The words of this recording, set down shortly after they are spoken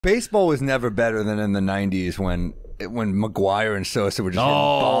Baseball was never better than in the 90s when McGuire and Sosa were just hitting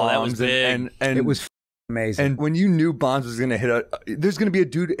bombs. That was big. And it was amazing. And when you knew Bonds was going to hit there's going to be a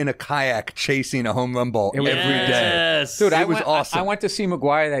dude in a kayak chasing a home run ball every day. Yes. Dude, it was awesome. I went to see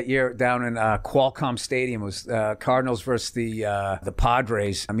McGuire that year down in Qualcomm Stadium. It was Cardinals versus the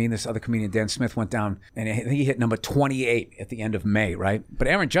Padres. I mean, this other comedian, Dan Smith, went down, and I think he hit number 28 at the end of May, right? But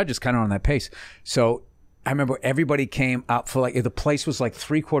Aaron Judge is kind of on that pace. So I remember everybody came up for the place was like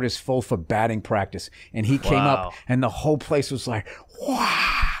 3/4 full for batting practice. And he came up and the whole place was like,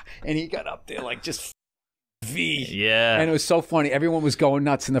 wow. And he got up there like just V. Yeah. And it was so funny. Everyone was going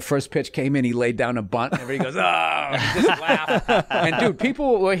nuts. And the first pitch came in, he laid down a bunt. And everybody goes, oh, and he just laughed. And dude,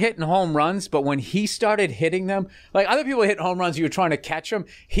 people were hitting home runs, but when he started hitting them, like other people hitting home runs, you were trying to catch them.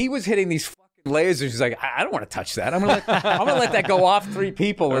 He was hitting these lasers. He's like, I don't want to touch that. I'm gonna let that go off 3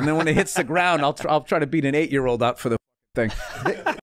 people, and then when it hits the ground, I'll try to beat an 8-year-old up for the thing.